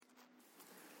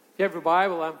you have your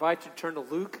Bible, I invite you to turn to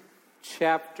Luke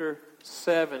chapter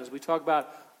 7 as we talk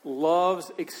about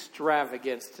love's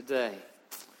extravagance today.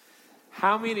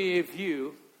 How many of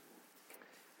you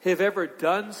have ever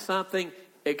done something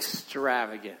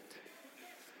extravagant?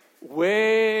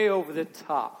 Way over the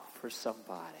top for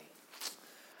somebody.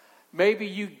 Maybe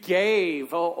you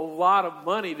gave a lot of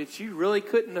money that you really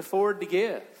couldn't afford to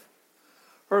give.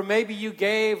 Or maybe you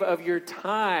gave of your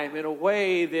time in a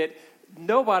way that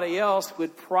nobody else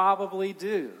would probably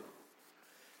do.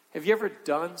 Have you ever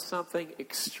done something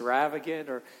extravagant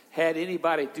or had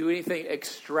anybody do anything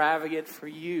extravagant for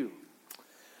you?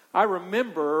 I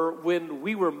remember when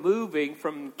we were moving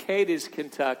from Cadiz,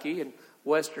 Kentucky, in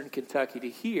western Kentucky to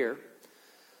here,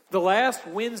 the last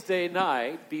Wednesday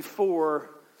night before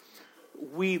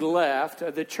we left,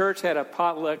 the church had a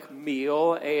potluck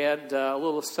meal and a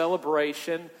little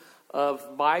celebration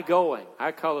of my going.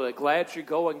 I call it a glad you're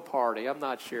going party. I'm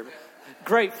not sure.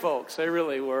 Great folks, they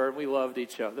really were, and we loved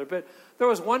each other. But there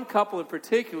was one couple in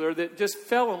particular that just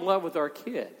fell in love with our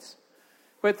kids.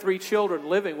 We had 3 children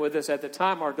living with us at the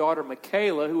time. Our daughter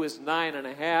Michaela, who was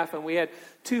 9.5, and we had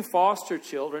 2 foster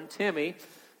children, Timmy,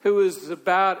 who was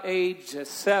about age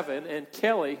 7, and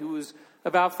Kelly, who was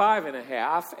about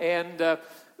 5.5. And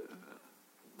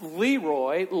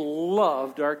Leroy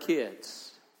loved our kids.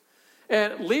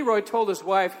 And Leroy told his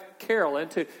wife, Carolyn,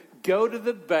 to go to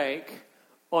the bank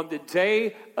on the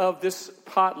day of this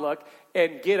potluck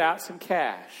and get out some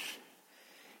cash.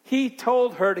 He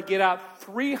told her to get out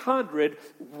 300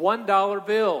 $1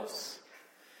 bills.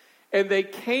 And they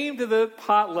came to the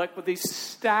potluck with these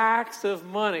stacks of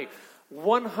money.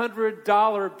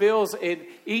 $100 bills in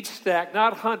each stack.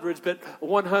 Not hundreds, but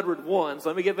 100 ones.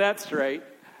 Let me get that straight.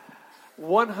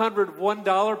 100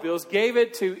 $1 bills. Gave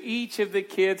it to each of the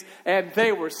kids, and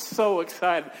they were so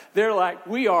excited. They're like,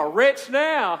 we are rich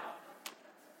now.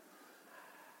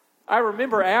 I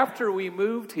remember after we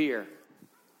moved here,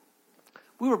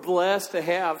 we were blessed to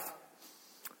have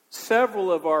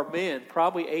several of our men,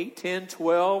 probably 8, 10,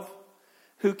 12,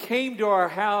 who came to our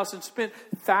house and spent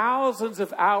thousands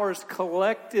of hours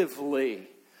collectively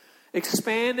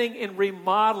expanding and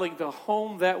remodeling the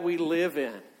home that we live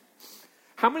in.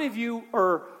 How many of you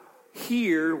were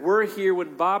here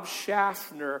when Bob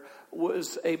Schaffner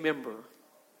was a member?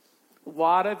 A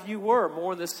lot of you were,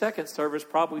 more in the second service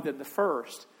probably than the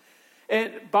first.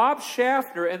 And Bob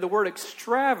Schaffner and the word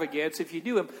extravagance, if you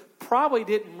knew him, probably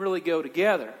didn't really go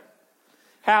together.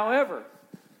 However,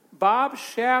 Bob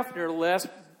Schaffner left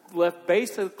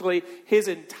basically his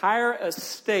entire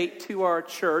estate to our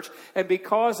church. And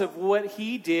because of what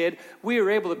he did, we were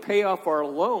able to pay off our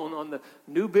loan on the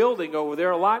new building over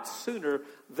there a lot sooner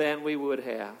than we would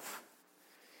have.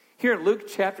 Here in Luke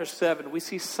chapter 7, we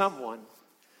see someone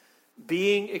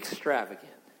being extravagant.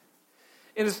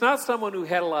 And it's not someone who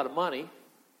had a lot of money.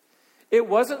 It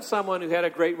wasn't someone who had a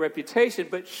great reputation,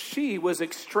 but she was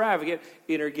extravagant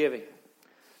in her giving.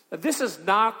 Now, this is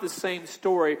not the same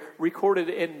story recorded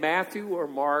in Matthew or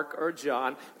Mark or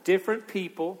John. Different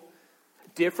people,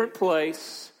 different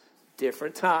place,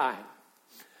 different time.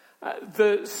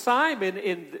 The Simon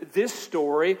in this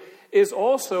story is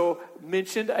also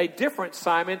mentioned a different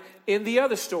Simon in the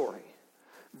other story.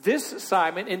 This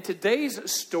Simon in today's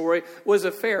story was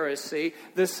a Pharisee.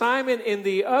 The Simon in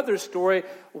the other story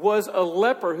was a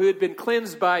leper who had been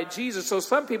cleansed by Jesus. So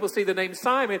some people see the name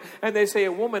Simon and they say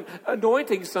a woman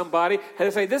anointing somebody and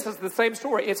they say this is the same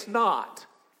story. It's not.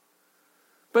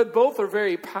 But both are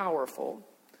very powerful.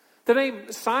 The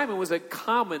name Simon was a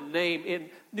common name in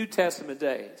New Testament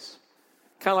days.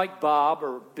 Kind of like Bob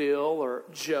or Bill or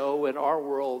Joe in our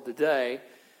world today.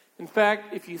 In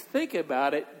fact, if you think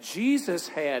about it, Jesus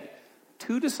had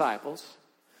 2 disciples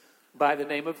by the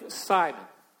name of Simon.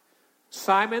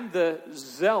 Simon the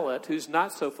Zealot, who's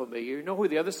not so familiar. You know who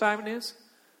the other Simon is?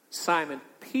 Simon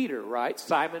Peter, right?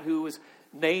 Simon who was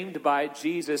named by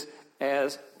Jesus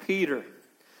as Peter.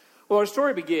 Well, our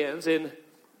story begins in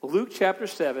Luke chapter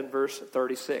 7, verse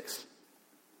 36.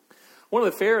 One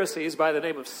of the Pharisees by the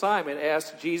name of Simon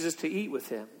asked Jesus to eat with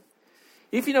him.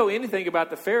 If you know anything about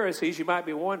the Pharisees, you might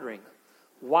be wondering,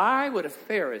 why would a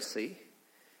Pharisee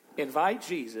invite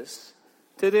Jesus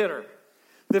to dinner?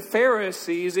 The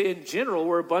Pharisees in general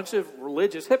were a bunch of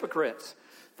religious hypocrites.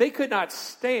 They could not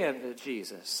stand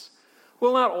Jesus.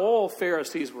 Well, not all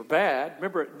Pharisees were bad.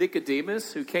 Remember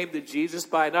Nicodemus, who came to Jesus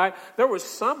by night? There were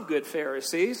some good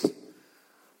Pharisees,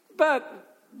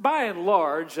 but by and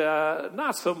large,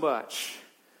 not so much.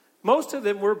 Most of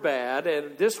them were bad,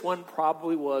 and this one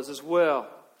probably was as well.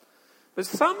 But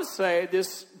some say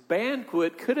this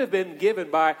banquet could have been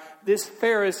given by this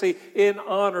Pharisee in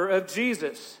honor of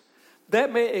Jesus.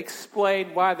 That may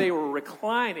explain why they were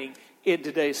reclining in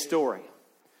today's story.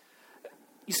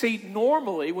 You see,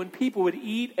 normally when people would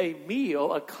eat a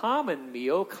meal,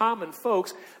 common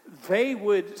folks, they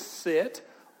would sit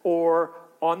or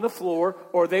on the floor,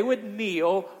 or they would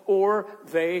kneel, or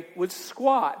they would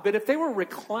squat. But if they were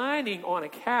reclining on a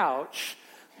couch,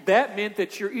 that meant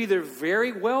that you're either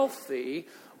very wealthy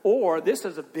or this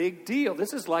is a big deal.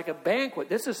 This is like a banquet.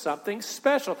 This is something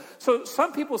special. So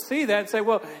some people see that and say,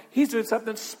 well, he's doing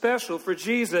something special for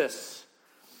Jesus.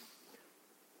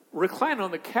 Reclining on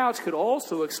the couch could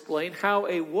also explain how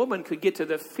a woman could get to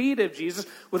the feet of Jesus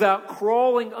without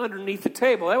crawling underneath the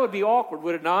table. That would be awkward,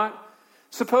 would it not?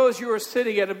 Suppose you are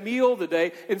sitting at a meal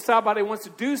today and somebody wants to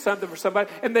do something for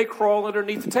somebody and they crawl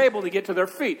underneath the table to get to their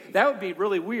feet. That would be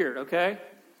really weird, okay?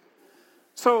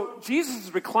 So Jesus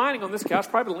is reclining on this couch,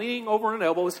 probably leaning over on an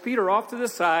elbow. His feet are off to the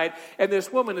side, and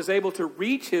this woman is able to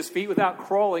reach his feet without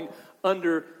crawling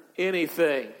under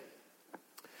anything.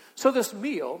 So this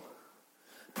meal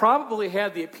probably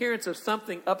had the appearance of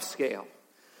something upscale,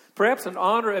 perhaps in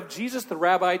honor of Jesus, the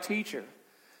rabbi teacher.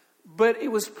 But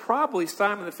it was probably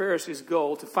Simon the Pharisee's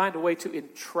goal to find a way to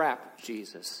entrap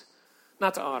Jesus,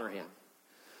 not to honor him.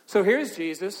 So here's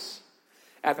Jesus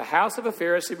at the house of a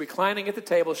Pharisee, reclining at the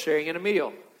table, sharing in a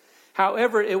meal.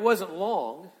 However, it wasn't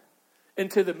long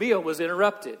until the meal was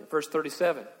interrupted. Verse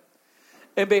 37.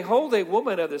 And behold, a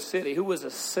woman of the city who was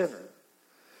a sinner,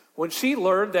 when she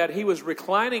learned that he was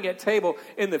reclining at table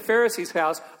in the Pharisee's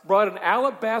house, brought an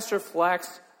alabaster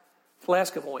flask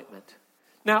of ointment.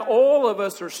 Now, all of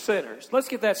us are sinners. Let's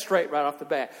get that straight right off the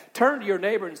bat. Turn to your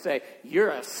neighbor and say, you're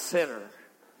a sinner.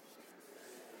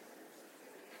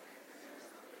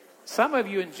 Some of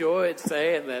you enjoyed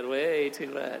saying that way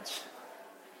too much.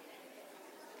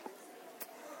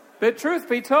 But truth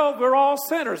be told, we're all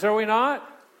sinners, are we not?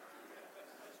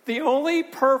 The only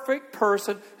perfect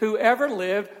person who ever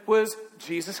lived was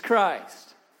Jesus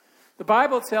Christ. The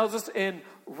Bible tells us in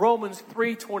Romans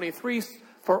 3:23,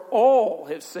 for all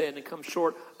have sinned and come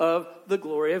short of the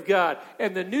glory of God.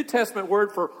 And the New Testament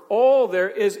word for all there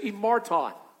is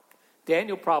imarton.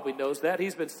 Daniel probably knows that.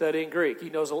 He's been studying Greek.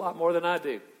 He knows a lot more than I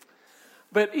do.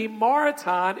 But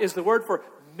imarton is the word for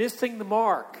missing the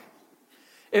mark.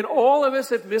 And all of us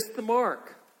have missed the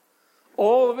mark.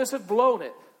 All of us have blown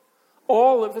it.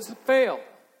 All of us have failed.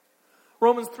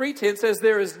 Romans 3:10 says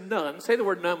there is none. Say the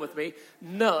word none with me.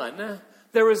 None.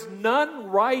 There is none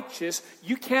righteous.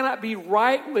 You cannot be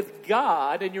right with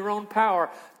God in your own power.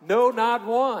 No, not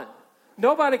one.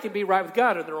 Nobody can be right with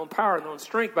God in their own power, in their own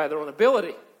strength, by their own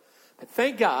ability. But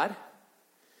thank God,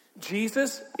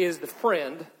 Jesus is the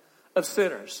friend of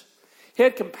sinners. He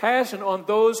had compassion on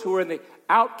those who were in the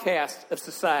outcast of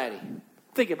society.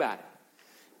 Think about it.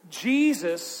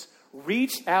 Jesus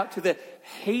reached out to the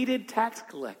hated tax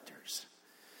collectors.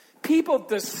 People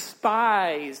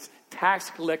despised tax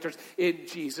collectors in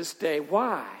Jesus' day.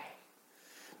 Why?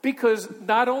 Because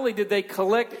not only did they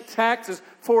collect taxes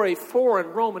for a foreign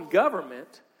Roman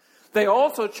government, they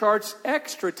also charged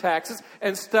extra taxes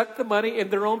and stuck the money in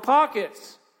their own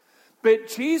pockets. But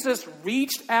Jesus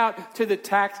reached out to the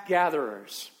tax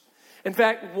gatherers. In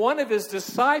fact, one of his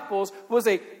disciples was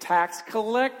a tax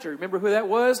collector. Remember who that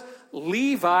was?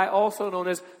 Levi, also known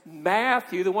as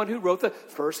Matthew, the one who wrote the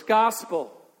first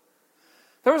gospel.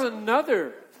 There was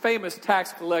another famous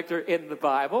tax collector in the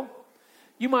Bible.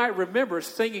 You might remember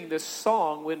singing this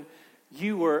song when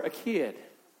you were a kid.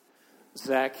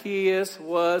 Zacchaeus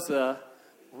was a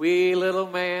wee little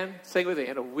man. Sing with me.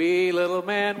 And a wee little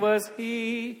man was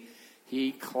he.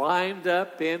 He climbed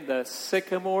up in the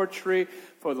sycamore tree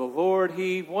for the Lord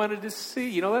he wanted to see.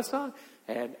 You know that song?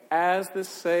 And as the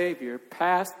Savior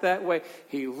passed that way,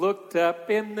 he looked up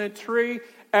in the tree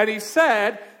and he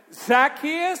said,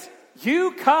 Zacchaeus,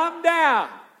 you come down,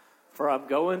 for I'm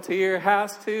going to your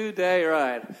house today.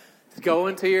 Right.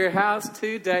 Going to your house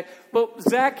today. Well,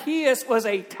 Zacchaeus was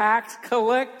a tax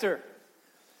collector.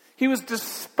 He was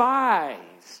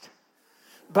despised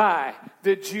by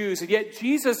the Jews. And yet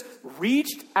Jesus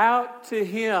reached out to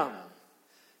him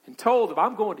and told him,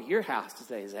 I'm going to your house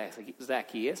today,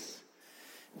 Zacchaeus.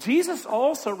 Jesus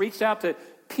also reached out to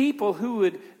people who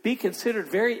would be considered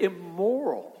very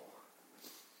immoral.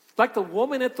 Like the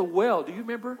woman at the well. Do you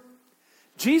remember?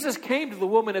 Jesus came to the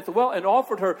woman at the well and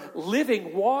offered her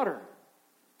living water.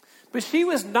 But she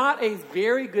was not a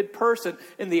very good person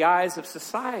in the eyes of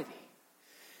society.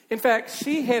 In fact,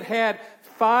 she had had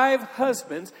 5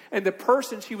 husbands, and the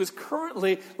person she was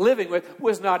currently living with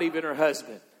was not even her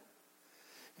husband.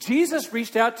 Jesus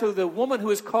reached out to the woman who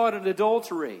was caught in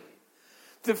adultery.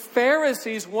 The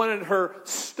Pharisees wanted her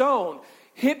stoned,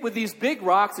 hit with these big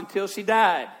rocks until she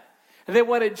died. And they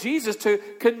wanted Jesus to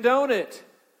condone it.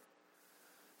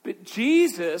 But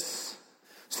Jesus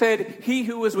said, he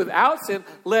who was without sin,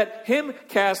 let him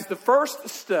cast the first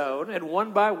stone. And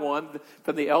one by one,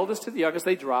 from the eldest to the youngest,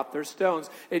 they dropped their stones.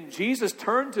 And Jesus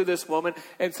turned to this woman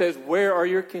and says, where are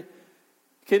your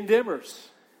condemners?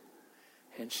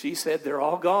 And she said, they're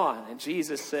all gone. And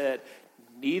Jesus said,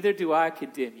 neither do I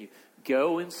condemn you.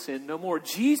 Go and sin no more.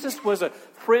 Jesus was a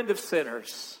friend of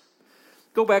sinners.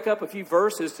 Go back up a few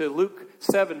verses to Luke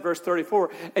 7, verse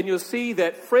 34, and you'll see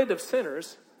that friend of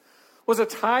sinners was a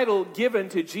title given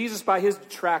to Jesus by his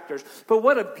detractors. But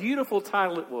what a beautiful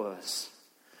title it was.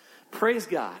 Praise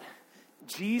God.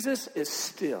 Jesus is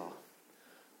still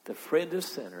the friend of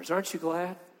sinners. Aren't you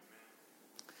glad?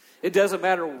 It doesn't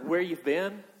matter where you've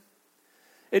been.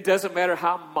 It doesn't matter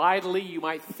how mightily you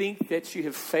might think that you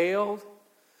have failed.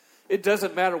 It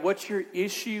doesn't matter what's your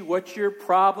issue, what's your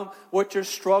problem, what's your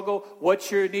struggle,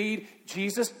 what's your need.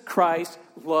 Jesus Christ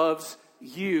loves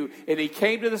you. And he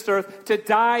came to this earth to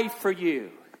die for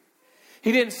you.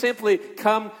 He didn't simply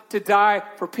come to die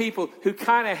for people who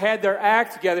kind of had their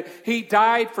act together. He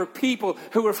died for people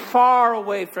who were far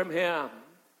away from him.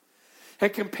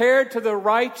 And compared to the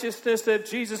righteousness of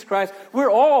Jesus Christ, we're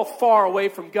all far away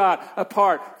from God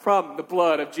apart from the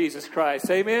blood of Jesus Christ.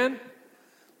 Amen?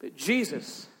 But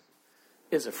Jesus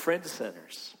is a friend of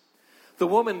sinners. The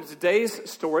woman in today's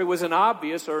story was an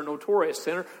obvious or a notorious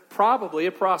sinner, probably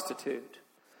a prostitute.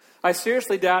 I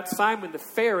seriously doubt Simon the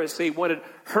Pharisee wanted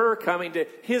her coming to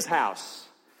his house.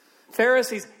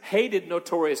 Pharisees hated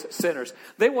notorious sinners.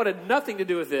 They wanted nothing to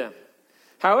do with them.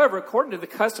 However, according to the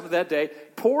custom of that day,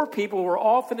 poor people were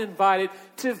often invited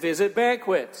to visit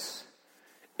banquets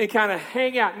and kind of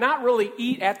hang out, not really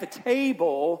eat at the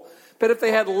table, but if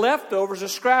they had leftovers or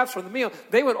scraps from the meal,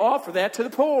 they would offer that to the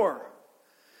poor.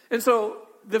 And so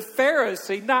the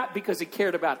Pharisee, not because he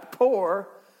cared about the poor,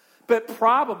 but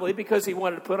probably because he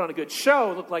wanted to put on a good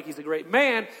show, look like he's a great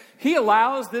man, he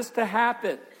allows this to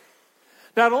happen.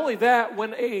 Not only that,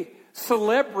 when a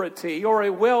celebrity or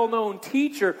a well-known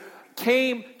teacher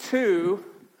came to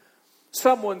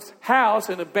someone's house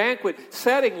in a banquet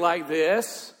setting like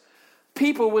this,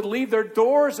 people would leave their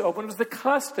doors open. It was the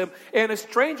custom, and a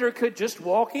stranger could just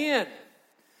walk in.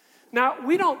 Now,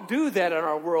 we don't do that in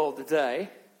our world today.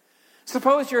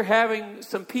 Suppose you're having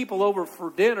some people over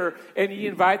for dinner, and you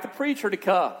invite the preacher to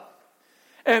come.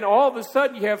 And all of a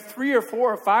sudden, you have 3 or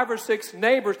 4 or 5 or 6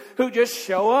 neighbors who just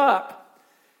show up.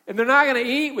 And they're not going to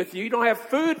eat with you. You don't have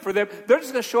food for them. They're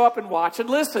just going to show up and watch and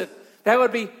listen. That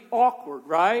would be awkward,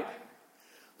 right?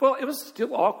 Well, it was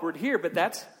still awkward here, but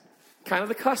that's kind of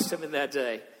the custom in that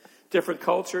day. Different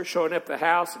culture, showing up at the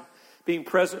house and being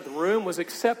present in the room was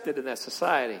accepted in that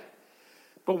society.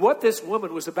 But what this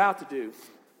woman was about to do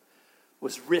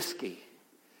was risky,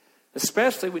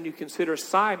 especially when you consider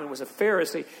Simon was a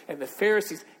Pharisee, and the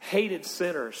Pharisees hated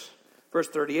sinners. Verse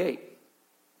 38.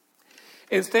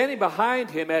 And standing behind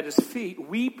him at his feet,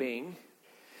 weeping,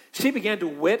 she began to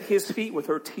wet his feet with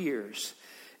her tears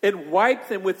and wiped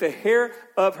them with the hair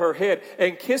of her head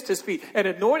and kissed his feet and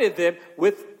anointed them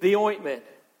with the ointment.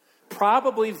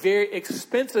 Probably very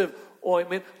expensive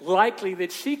ointment, likely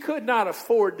that she could not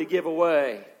afford to give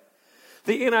away.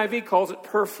 The NIV calls it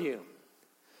perfume.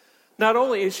 Not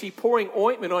only is she pouring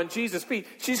ointment on Jesus' feet,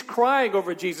 she's crying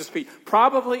over Jesus' feet,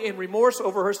 probably in remorse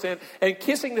over her sin, and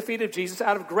kissing the feet of Jesus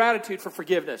out of gratitude for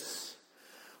forgiveness.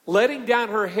 Letting down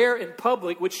her hair in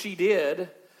public, which she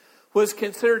did, was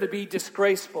considered to be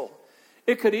disgraceful.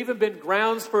 It could even have been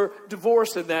grounds for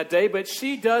divorce in that day, but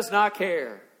she does not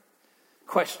care.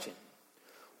 Question: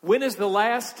 when is the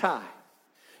last time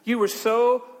you were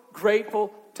so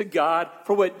grateful to God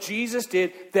for what Jesus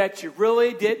did that you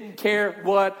really didn't care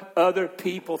what other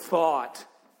people thought?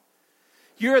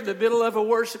 You're in the middle of a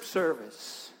worship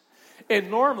service, and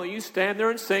normally you stand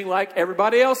there and sing like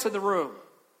everybody else in the room.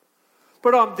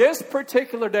 But on this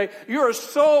particular day, you are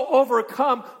so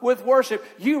overcome with worship,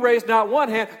 you raise not one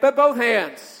hand, but both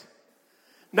hands.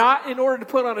 Not in order to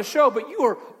put on a show, but you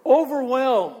are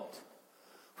overwhelmed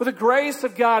with the grace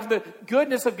of God, and the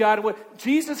goodness of God, and what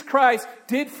Jesus Christ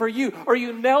did for you. Or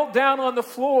you knelt down on the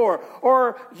floor,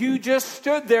 or you just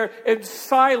stood there in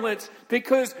silence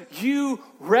because you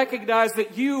recognized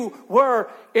that you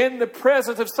were in the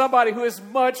presence of somebody who is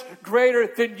much greater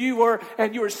than you were,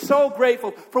 and you are so grateful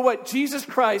for what Jesus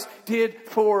Christ did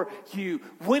for you.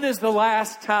 When is the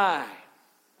last time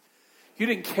you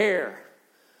didn't care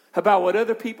about what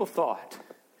other people thought?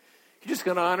 You're just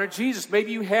going to honor Jesus.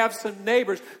 Maybe you have some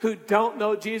neighbors who don't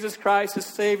know Jesus Christ as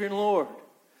Savior and Lord.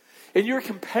 And you're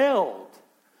compelled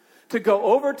to go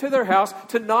over to their house,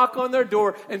 to knock on their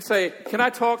door and say, can I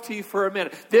talk to you for a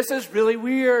minute? This is really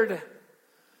weird.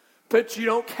 but you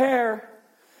don't care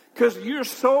because you're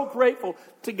so grateful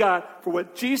to God for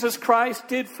what Jesus Christ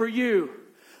did for you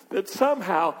that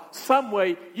somehow, some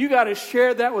way, you got to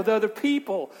share that with other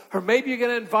people. Or maybe you're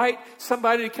going to invite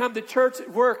somebody to come to church at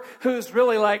work who's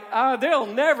really like, they'll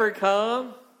never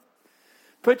come.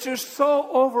 But you're so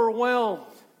overwhelmed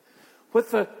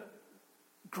with the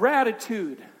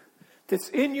gratitude that's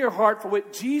in your heart for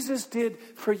what Jesus did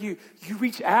for you. You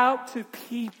reach out to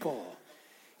people,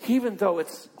 even though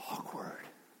it's awkward.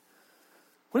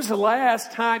 When's the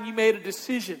last time you made a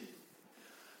decision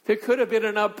that could have been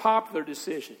an unpopular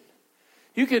decision?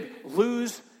 You could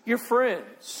lose your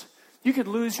friends. You could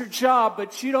lose your job,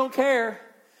 but you don't care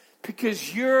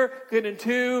because you're going to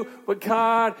do what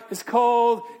God has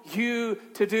called you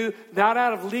to do, not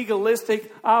out of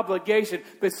legalistic obligation,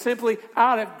 but simply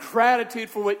out of gratitude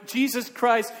for what Jesus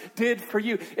Christ did for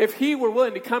you. If he were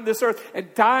willing to come to this earth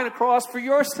and die on a cross for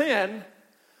your sin,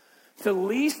 the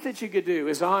least that you could do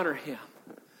is honor him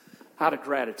out of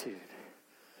gratitude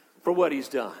for what he's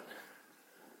done.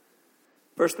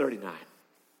 Verse 39.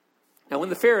 Now when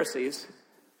the Pharisees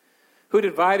who had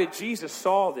invited Jesus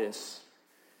saw this,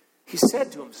 he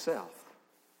said to himself,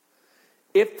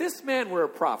 if this man were a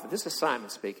prophet, this is Simon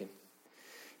speaking,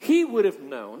 he would have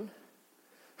known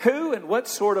who and what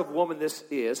sort of woman this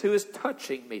is who is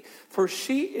touching me, for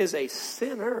she is a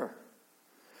sinner.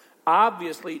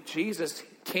 Obviously, Jesus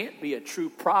can't be a true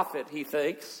prophet, he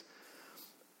thinks.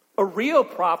 A real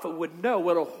prophet would know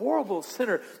what a horrible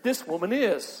sinner this woman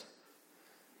is.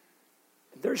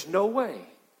 There's no way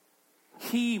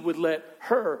he would let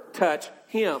her touch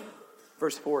him.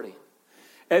 Verse 40.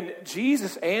 And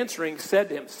Jesus answering said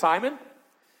to him, Simon,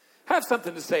 I have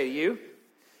something to say to you.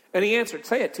 And he answered,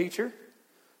 say it, teacher.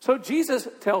 So Jesus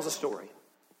tells a story,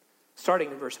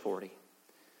 starting in verse 40.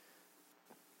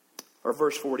 Or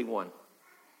verse 41.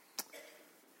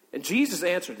 And Jesus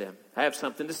answered them, I have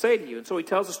something to say to you. And so he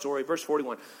tells a story, verse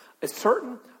 41. A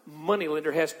certain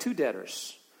moneylender has two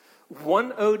debtors.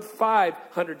 One owed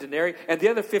 500 denarii and the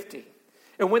other 50.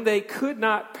 And when they could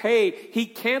not pay, he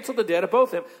canceled the debt of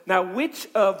both of them. Now, which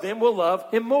of them will love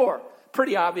him more?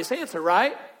 Pretty obvious answer,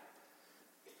 right?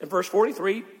 In verse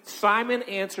 43, Simon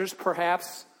answers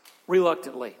perhaps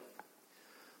reluctantly.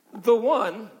 The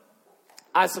one,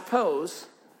 I suppose,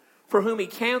 for whom he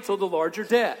canceled the larger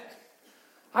debt.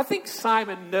 I think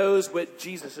Simon knows what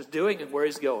Jesus is doing and where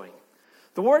he's going.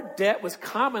 The word debt was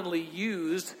commonly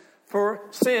used for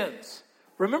sins.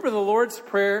 Remember the Lord's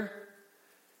Prayer?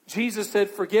 Jesus said,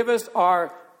 forgive us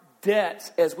our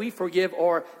debts as we forgive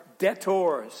our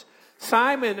debtors.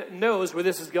 Simon knows where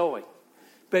this is going.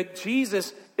 But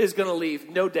Jesus is going to leave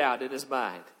no doubt in his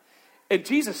mind. And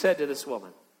Jesus said to this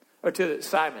woman, or to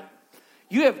Simon,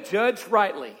 you have judged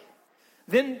rightly.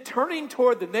 Then turning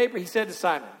toward the neighbor, he said to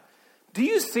Simon, do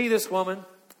you see this woman?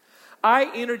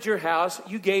 I entered your house.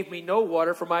 You gave me no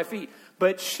water for my feet.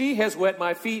 But she has wet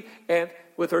my feet and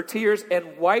with her tears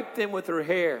and wiped them with her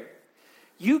hair.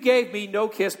 You gave me no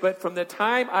kiss, but from the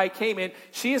time I came in,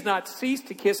 she has not ceased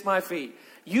to kiss my feet.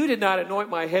 You did not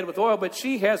anoint my head with oil, but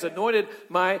she has anointed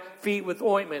my feet with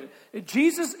ointment.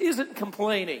 Jesus isn't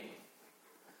complaining,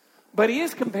 but he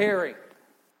is comparing.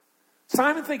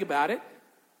 Simon, think about it.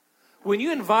 When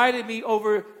you invited me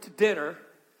over to dinner,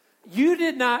 you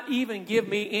did not even give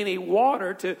me any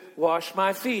water to wash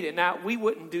my feet. And now we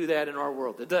wouldn't do that in our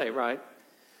world today, right?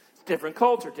 It's different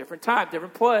culture, different time,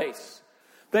 different place.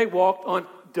 They walked on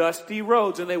dusty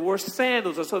roads and they wore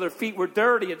sandals, and so their feet were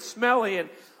dirty and smelly. And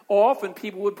often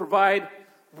people would provide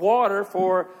water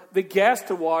for the guests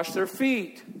to wash their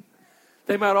feet.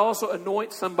 They might also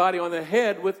anoint somebody on the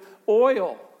head with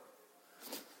oil.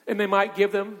 And they might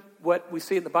give them what we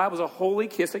see in the Bible is a holy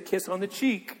kiss, a kiss on the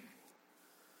cheek.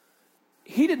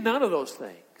 He did none of those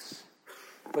things.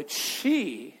 But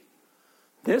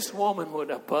this woman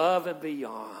went above and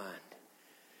beyond.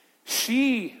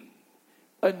 She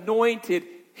anointed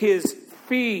his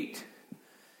feet.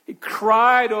 He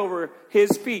cried over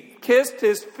his feet, kissed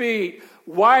his feet,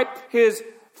 wiped his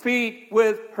feet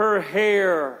with her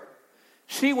hair.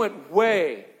 She went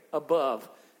way above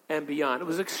and beyond. It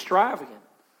was extravagant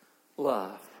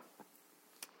love.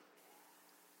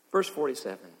 Verse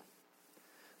 47.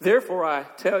 Therefore I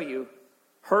tell you,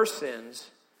 her sins,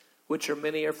 which are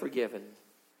many, are forgiven.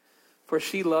 For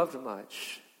she loved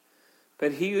much.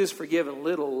 But he who is forgiven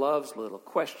little loves little.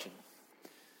 Question.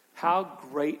 How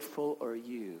grateful are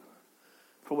you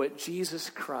for what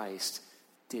Jesus Christ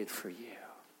did for you?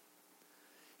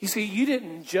 You see, you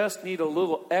didn't just need a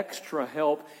little extra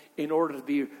help in order to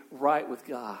be right with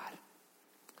God.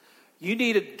 You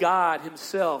needed God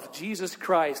himself, Jesus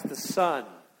Christ, the Son,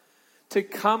 to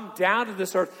come down to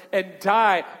this earth and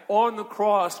die on the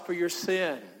cross for your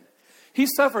sin. He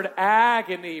suffered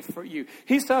agony for you.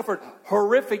 He suffered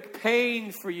horrific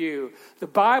pain for you. The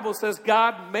Bible says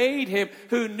God made him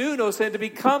who knew no sin to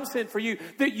become sin for you,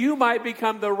 that you might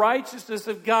become the righteousness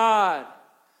of God.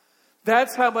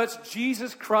 That's how much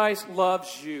Jesus Christ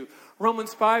loves you.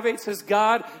 Romans 5:8 says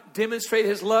God demonstrated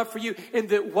his love for you in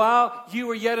that while you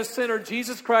were yet a sinner,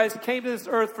 Jesus Christ came to this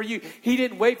earth for you. He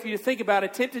didn't wait for you to think about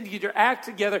it, attempting to get your act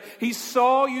together. He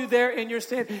saw you there in your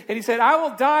sin, and he said, I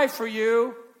will die for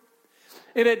you.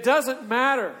 And it doesn't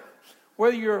matter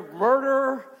whether you're a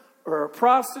murderer or a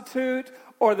prostitute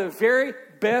or the very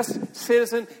best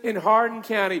citizen in Hardin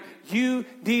County. You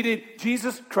needed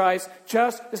Jesus Christ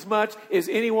just as much as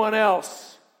anyone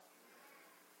else.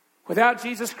 Without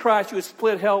Jesus Christ, you would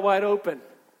split hell wide open.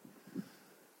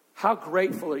 How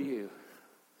grateful are you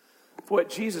for what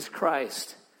Jesus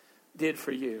Christ did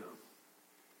for you?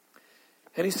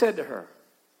 And he said to her,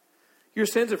 your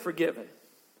sins are forgiven.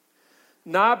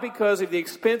 Not because of the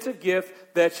expensive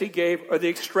gift that she gave or the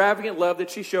extravagant love that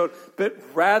she showed, but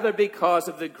rather because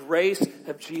of the grace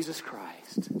of Jesus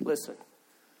Christ. Listen,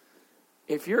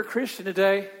 if you're a Christian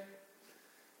today,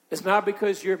 it's not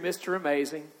because you're Mr.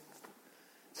 Amazing.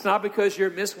 It's not because you're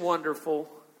Miss Wonderful.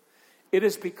 It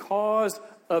is because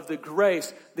of the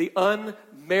grace, the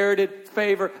unmerited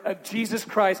favor of Jesus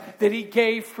Christ that he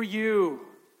gave for you.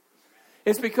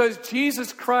 It's because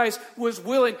Jesus Christ was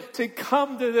willing to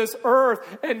come to this earth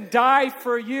and die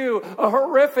for you, a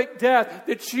horrific death,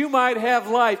 that you might have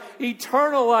life,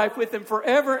 eternal life with him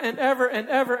forever and ever and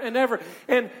ever and ever,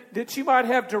 and that you might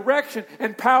have direction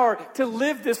and power to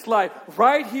live this life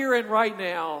right here and right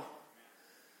now.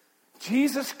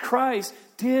 Jesus Christ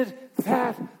did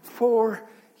that for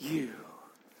you.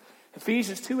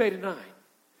 Ephesians 2:8-9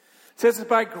 says that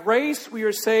by grace we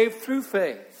are saved through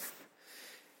faith.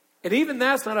 And even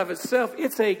that's not of itself.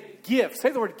 It's a gift. Say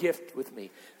the word gift with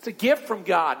me. It's a gift from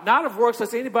God, not of works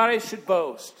lest anybody should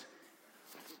boast.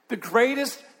 The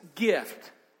greatest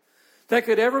gift that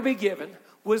could ever be given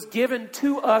was given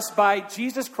to us by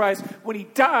Jesus Christ when he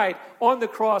died on the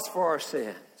cross for our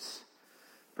sins.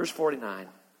 Verse 49.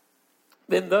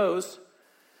 Then those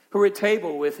who were at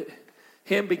table with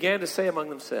him began to say among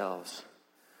themselves,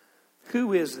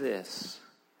 who is this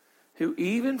who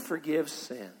even forgives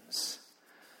sins?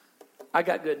 I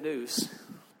got good news.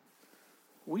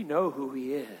 We know who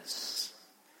he is.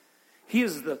 He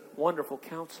is the wonderful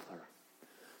counselor,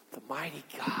 the mighty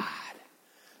God,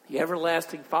 the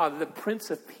everlasting Father, the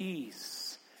Prince of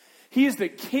Peace. He is the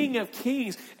King of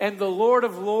Kings and the Lord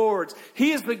of Lords.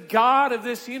 He is the God of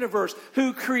this universe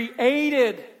who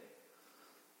created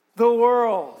the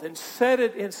world and set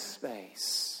it in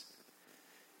space.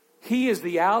 He is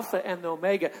the Alpha and the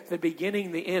Omega, the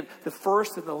beginning, the end, the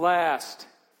first and the last.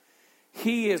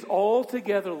 He is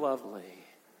altogether lovely.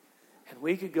 And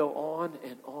we could go on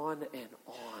and on and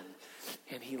on.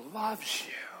 And he loves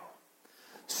you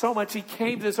so much he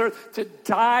came to this earth to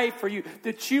die for you,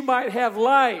 that you might have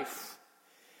life.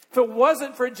 If it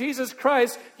wasn't for Jesus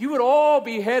Christ, you would all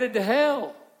be headed to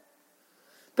hell.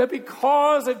 But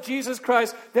because of Jesus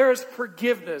Christ, there is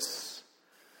forgiveness.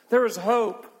 There is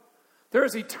hope. There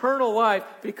is eternal life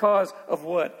because of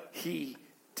what he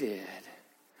did.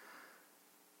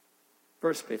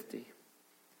 Verse 50.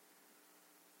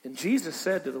 And Jesus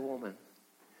said to the woman,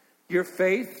 your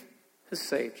faith has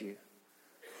saved you.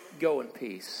 Go in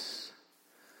peace.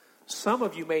 Some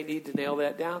of you may need to nail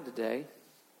that down today.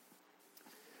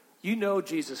 You know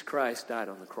Jesus Christ died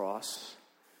on the cross.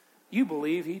 You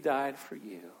believe he died for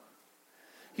you.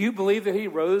 You believe that he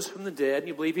rose from the dead. And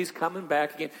you believe he's coming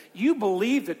back again. You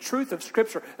believe the truth of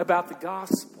Scripture about the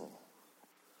gospel.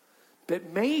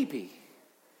 But maybe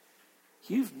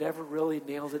you've never really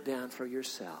nailed it down for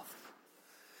yourself.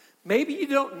 Maybe you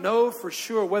don't know for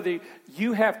sure whether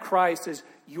you have Christ as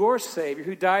your Savior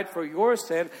who died for your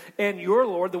sin and your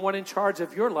Lord, the one in charge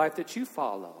of your life that you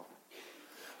follow.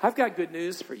 I've got good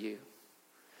news for you.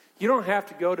 You don't have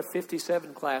to go to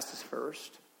 57 classes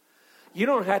first. You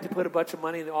don't have to put a bunch of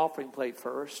money in the offering plate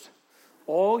first.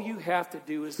 All you have to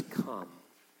do is come.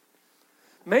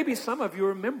 Maybe some of you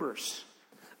are members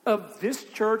of this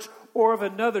church or of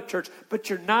another church, but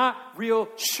you're not real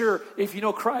sure if you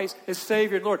know Christ as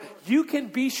Savior and Lord. You can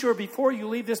be sure before you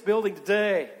leave this building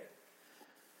today.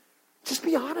 Just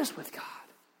be honest with God.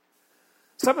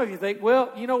 Some of you think,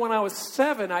 well, you know, when I was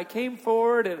 7, I came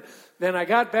forward and then I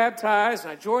got baptized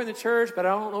and I joined the church, but I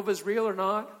don't know if it's real or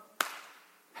not.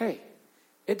 Hey,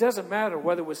 it doesn't matter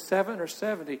whether it was 7 or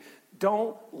 70.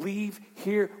 Don't leave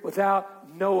here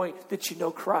without knowing that you know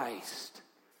Christ.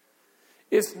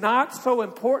 It's not so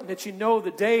important that you know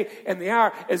the day and the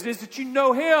hour as it is that you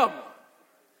know Him.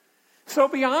 So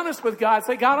be honest with God.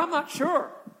 Say, God, I'm not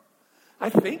sure. I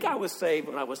think I was saved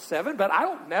when I was 7, but I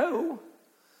don't know.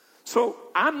 So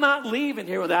I'm not leaving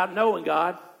here without knowing,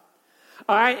 God.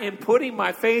 I am putting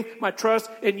my faith, my trust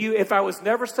in you. If I was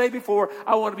never saved before,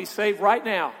 I want to be saved right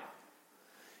now.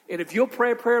 And if you'll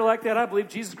pray a prayer like that, I believe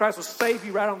Jesus Christ will save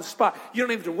you right on the spot. You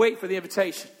don't even have to wait for the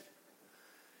invitation.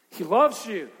 He loves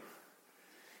you.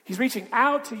 He's reaching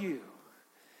out to you.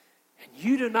 And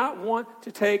you do not want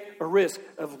to take a risk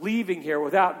of leaving here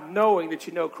without knowing that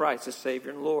you know Christ as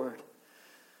Savior and Lord.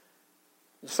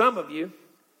 And some of you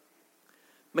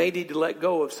may need to let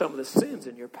go of some of the sins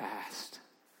in your past.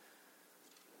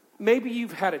 Maybe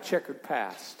you've had a checkered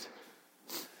past.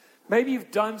 Maybe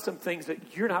you've done some things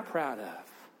that you're not proud of.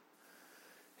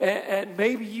 And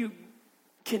maybe you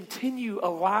continue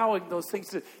allowing those things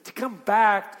to come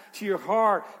back to your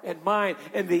heart and mind.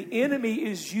 And the enemy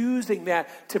is using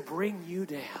that to bring you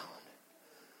down.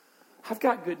 I've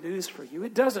got good news for you.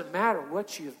 It doesn't matter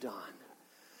what you've done.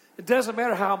 It doesn't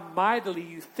matter how mightily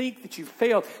you think that you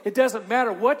failed. It doesn't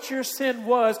matter what your sin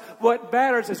was. What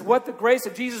matters is what the grace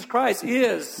of Jesus Christ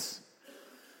is.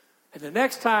 And the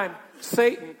next time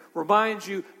Satan reminds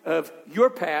you of your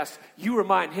past, you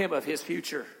remind him of his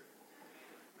future.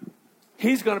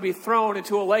 He's going to be thrown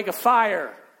into a lake of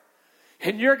fire.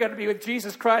 And you're going to be with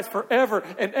Jesus Christ forever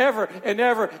and ever and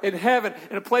ever in heaven,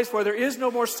 in a place where there is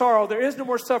no more sorrow, there is no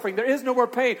more suffering, there is no more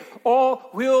pain. All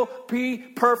will be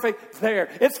perfect there.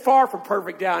 It's far from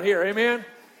perfect down here, amen?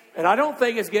 And I don't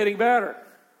think it's getting better.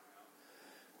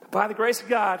 But by the grace of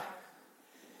God,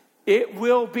 it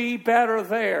will be better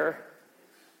there.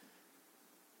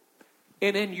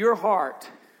 And in your heart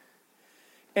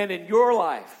and in your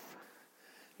life,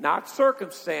 not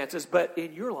circumstances, but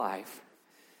in your life,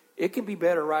 it can be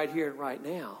better right here and right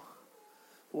now.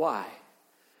 Why?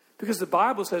 Because the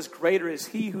Bible says, greater is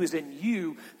He who is in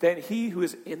you than he who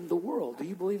is in the world. Do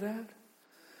you believe that?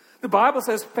 The Bible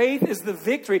says faith is the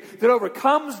victory that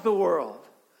overcomes the world.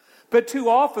 But too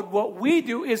often what we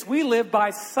do is we live by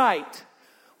sight.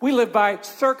 We live by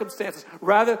circumstances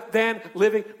rather than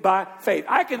living by faith.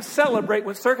 I can celebrate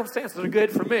when circumstances are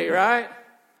good for me, right?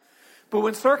 But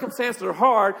when circumstances are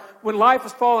hard, when life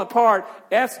is falling apart,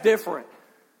 that's different.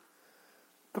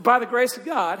 But by the grace of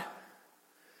God,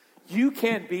 you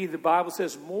can be, the Bible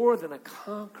says, more than a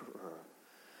conqueror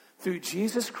through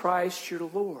Jesus Christ your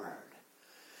Lord.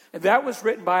 And that was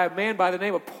written by a man by the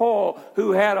name of Paul,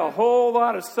 who had a whole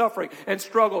lot of suffering and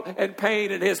struggle and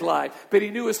pain in his life. But he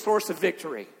knew his source of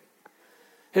victory.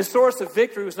 His source of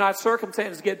victory was not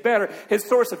circumstances get better. His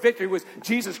source of victory was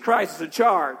Jesus Christ is in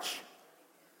charge.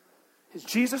 Is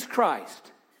Jesus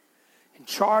Christ in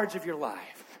charge of your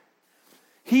life.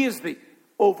 He is the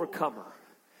overcomer.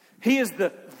 He is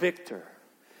the victor.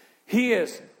 He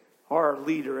is our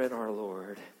leader and our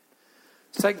Lord.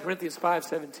 2 Corinthians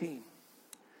 5:17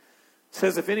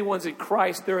 says, if anyone's in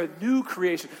Christ, they're a new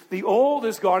creation. The old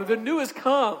is gone and the new has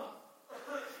come.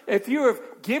 If you have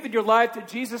given your life to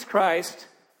Jesus Christ,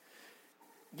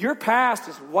 your past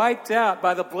is wiped out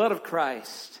by the blood of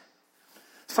Christ.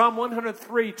 Psalm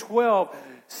 103:12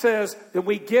 says that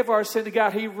we give our sin to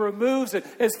God. He removes it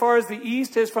as far as the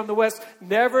east is from the west,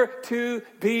 never to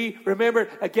be remembered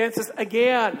against us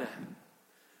again.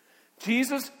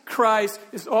 Jesus Christ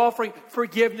is offering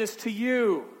forgiveness to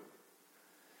you.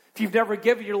 If you've never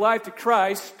given your life to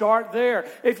Christ, start there.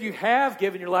 If you have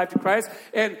given your life to Christ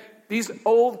and these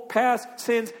old past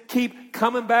sins keep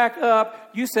coming back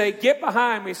up, you say, get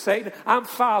behind me, Satan. I'm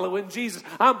following Jesus.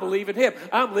 I'm believing Him.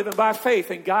 I'm living by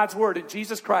faith in God's Word in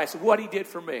Jesus Christ and what He did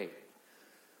for me.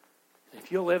 And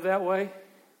if you'll live that way,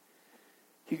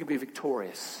 you can be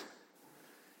victorious.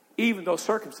 Even though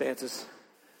circumstances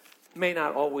may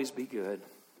not always be good.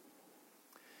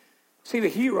 See, the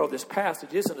hero of this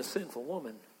passage isn't a sinful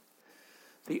woman.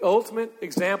 The ultimate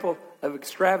example of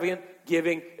extravagant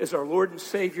giving is our Lord and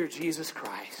Savior, Jesus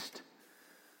Christ.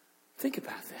 Think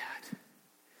about that.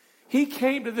 He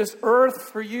came to this earth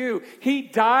for you. He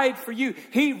died for you.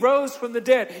 He rose from the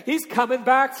dead. He's coming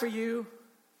back for you.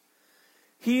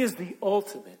 He is the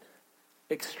ultimate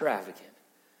extravagant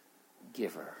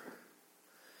giver.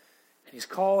 And He's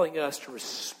calling us to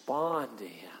respond to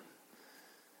Him.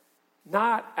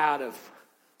 Not out of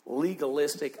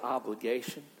legalistic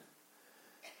obligation,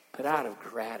 but out of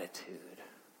gratitude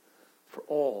for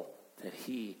all that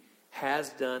He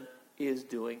has done, is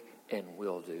doing, and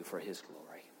will do for His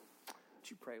glory. Would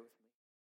you pray with me?